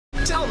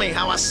Tell me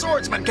how a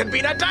swordsman can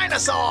beat a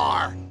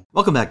dinosaur!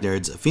 Welcome back,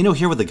 nerds. Fino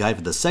here with a guide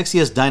for the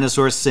sexiest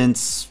dinosaur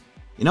since...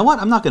 You know what?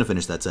 I'm not gonna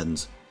finish that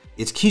sentence.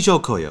 It's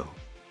Kijyo Koyo.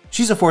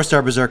 She's a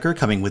 4-star Berserker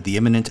coming with the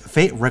imminent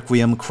Fate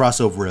Requiem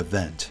crossover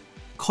event.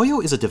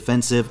 Koyo is a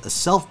defensive,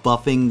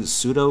 self-buffing,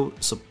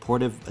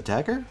 pseudo-supportive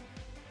attacker?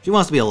 She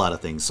wants to be a lot of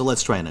things, so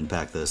let's try and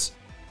unpack this.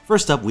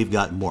 First up, we've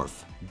got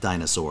Morph,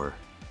 Dinosaur.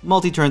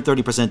 Multi-turn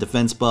 30%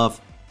 defense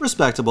buff,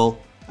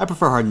 respectable. I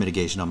prefer hard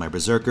mitigation on my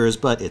Berserkers,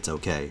 but it's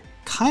okay.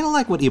 Kinda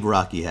like what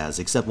Ibaraki has,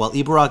 except while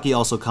Ibaraki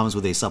also comes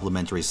with a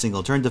supplementary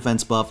single-turn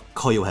defense buff,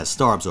 Koyo has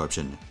star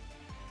absorption.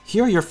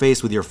 Here you're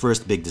faced with your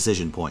first big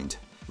decision point.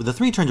 With a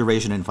 3-turn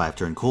duration and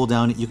 5-turn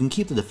cooldown, you can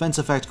keep the defense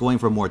effect going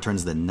for more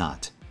turns than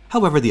not.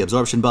 However, the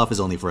absorption buff is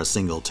only for a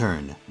single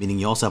turn, meaning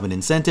you also have an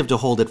incentive to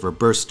hold it for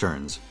burst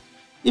turns.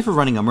 If you're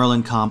running a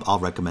Merlin comp, I'll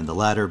recommend the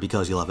latter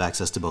because you'll have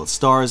access to both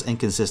stars and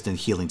consistent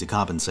healing to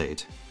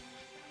compensate.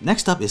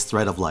 Next up is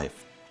Thread of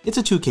Life. It's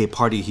a 2k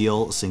party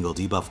heal, single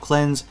debuff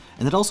cleanse,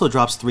 and it also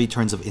drops 3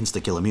 turns of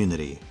insta-kill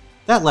immunity.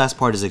 That last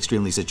part is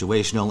extremely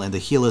situational and the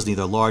heal is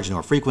neither large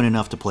nor frequent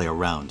enough to play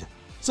around.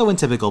 So in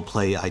typical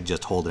play, I'd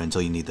just hold it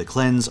until you need the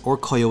cleanse, or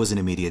Koyo is in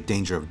immediate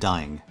danger of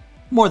dying.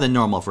 More than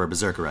normal for a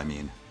Berserker, I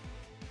mean.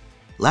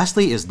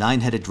 Lastly is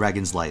 9-headed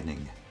Dragon's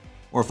Lightning.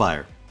 Or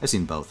Fire, I've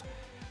seen both.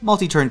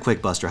 Multi-turn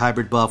Quick Buster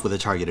hybrid buff with a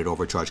targeted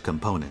overcharge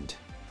component.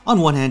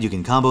 On one hand, you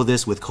can combo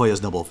this with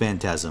Koyo's Noble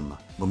Phantasm,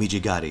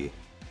 Momijigari.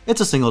 It's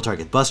a single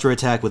target buster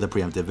attack with a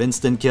preemptive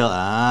instant kill.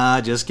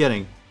 Just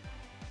kidding.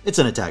 It's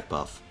an attack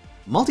buff.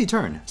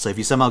 Multi-turn, so if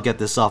you somehow get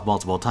this off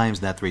multiple times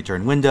in that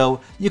 3-turn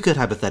window, you could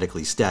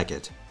hypothetically stack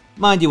it.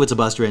 Mind you, it's a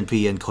buster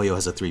NP and Koyo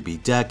has a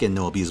 3-beat deck and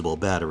no abusable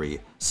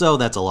battery, so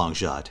that's a long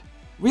shot.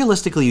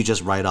 Realistically, you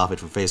just write off it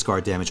for face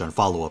card damage on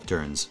follow-up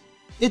turns.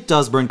 It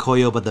does burn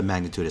Koyo, but the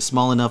magnitude is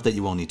small enough that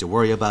you won't need to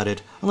worry about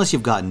it unless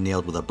you've gotten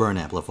nailed with a burn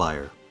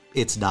amplifier.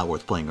 It's not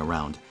worth playing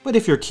around, but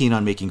if you're keen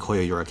on making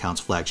Koyo your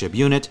account's flagship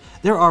unit,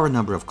 there are a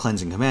number of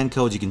cleansing command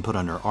codes you can put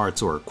on her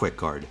arts or quick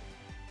card.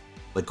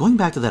 But going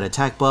back to that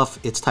attack buff,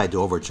 it's tied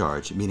to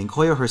overcharge, meaning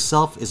Koyo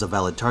herself is a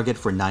valid target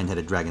for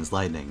 9-headed Dragon's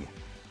Lightning.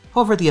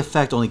 However, the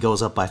effect only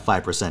goes up by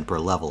 5% per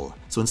level,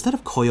 so instead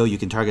of Koyo you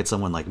can target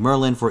someone like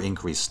Merlin for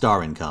increased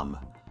star income.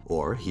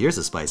 Or, here's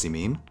a spicy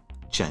meme,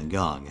 Chen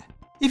Gong.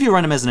 If you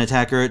run him as an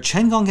attacker,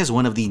 Chen Gong has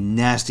one of the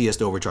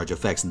nastiest overcharge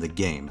effects in the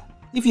game.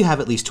 If you have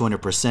at least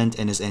 200%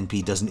 and his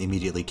NP doesn't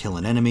immediately kill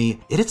an enemy,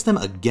 it hits them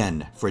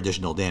again for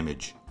additional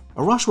damage.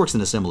 Arash works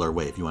in a similar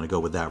way if you want to go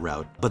with that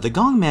route, but the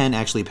Gong Man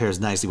actually pairs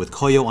nicely with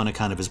Koyo on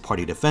account of his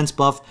party defense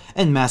buff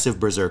and massive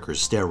Berserker's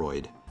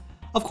steroid.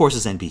 Of course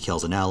his NP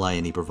kills an ally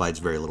and he provides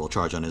very little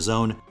charge on his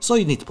own, so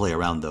you need to play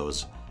around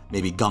those.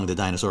 Maybe Gong the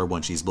Dinosaur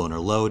once she's blown her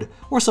load,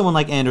 or someone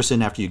like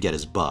Anderson after you get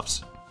his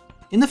buffs.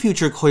 In the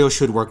future, Koyo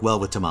should work well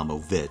with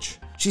Tamamo Vich.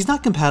 She's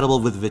not compatible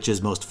with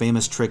Vich's most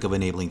famous trick of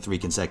enabling 3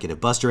 consecutive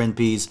buster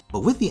NPs,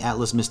 but with the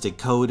Atlas Mystic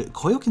Code,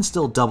 Koyo can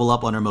still double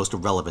up on her most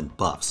relevant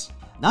buffs.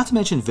 Not to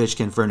mention Vich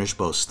can furnish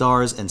both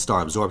stars and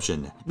star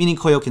absorption, meaning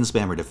Koyo can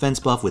spam her defense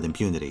buff with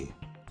impunity.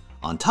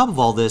 On top of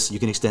all this, you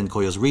can extend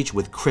Koyo's reach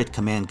with crit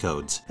command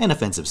codes and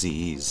offensive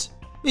CEs.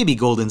 Maybe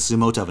Golden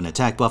Sumo to have an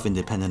attack buff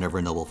independent of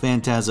her Noble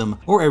Phantasm,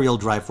 or Aerial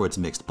Drive for its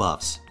mixed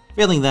buffs.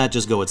 Failing that,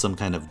 just go with some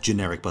kind of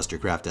generic Buster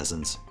Craft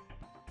essence.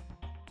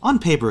 On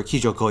paper,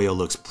 Kijyo Koyo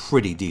looks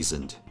pretty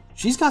decent.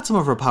 She's got some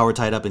of her power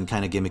tied up in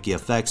kinda gimmicky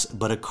effects,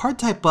 but a card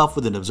type buff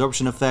with an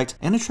absorption effect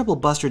and a triple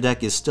buster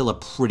deck is still a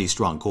pretty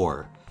strong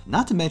core.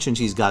 Not to mention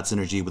she's got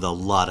synergy with a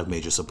lot of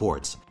major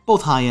supports,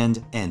 both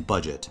high-end and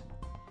budget.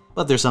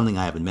 But there's something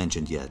I haven't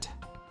mentioned yet.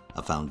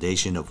 A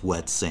foundation of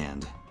wet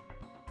sand.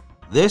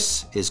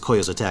 This is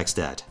Koyo's attack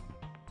stat.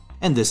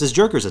 And this is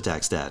Jerker's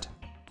attack stat.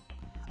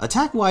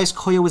 Attack-wise,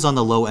 Koyo is on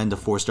the low end of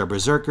 4-star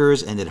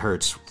Berserkers and it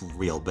hurts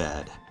real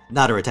bad.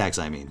 Not her attacks,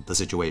 I mean, the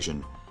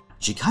situation.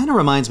 She kinda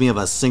reminds me of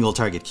a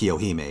single-target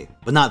Kiyohime,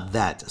 but not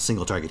that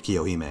single-target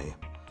Kiyohime.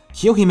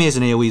 Kiyohime is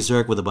an AoE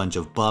Zerk with a bunch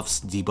of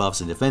buffs, debuffs,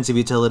 and defensive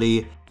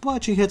utility,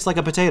 but she hits like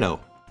a potato.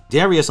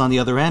 Darius, on the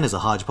other hand, is a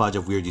hodgepodge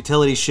of weird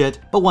utility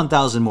shit, but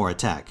 1000 more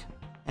attack.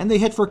 And they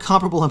hit for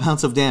comparable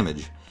amounts of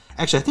damage.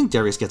 Actually, I think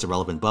Darius gets a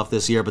relevant buff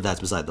this year, but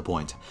that's beside the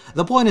point.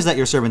 The point is that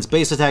your servant's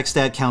base attack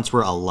stat counts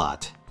for a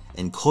lot,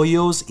 and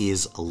Koyo's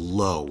is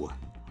low.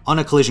 On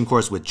a collision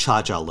course with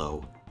Cha-Cha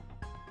low.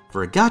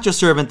 For a gacha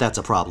servant, that's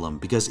a problem,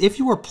 because if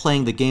you were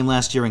playing the game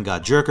last year and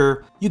got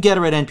Jerker, you get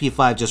her at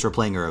NP5 just for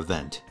playing her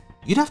event.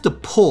 You'd have to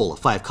pull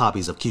 5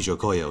 copies of Kijyo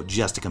Koyo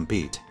just to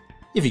compete.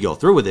 If you go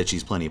through with it,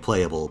 she's plenty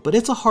playable, but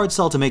it's a hard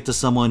sell to make to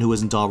someone who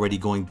isn't already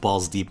going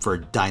balls deep for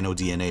DINO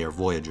DNA or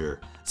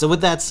Voyager. So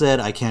with that said,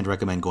 I can't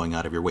recommend going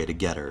out of your way to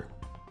get her.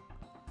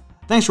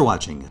 Thanks for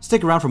watching.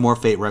 Stick around for more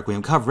Fate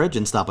Requiem coverage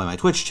and stop by my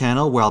Twitch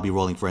channel where I'll be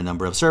rolling for a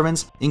number of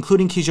servants,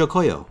 including Kijyo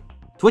Koyo.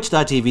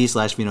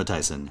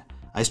 Twitch.tv/Finotaisen.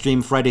 I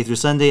stream Friday through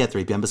Sunday at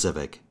 3 PM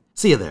Pacific.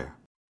 See you there.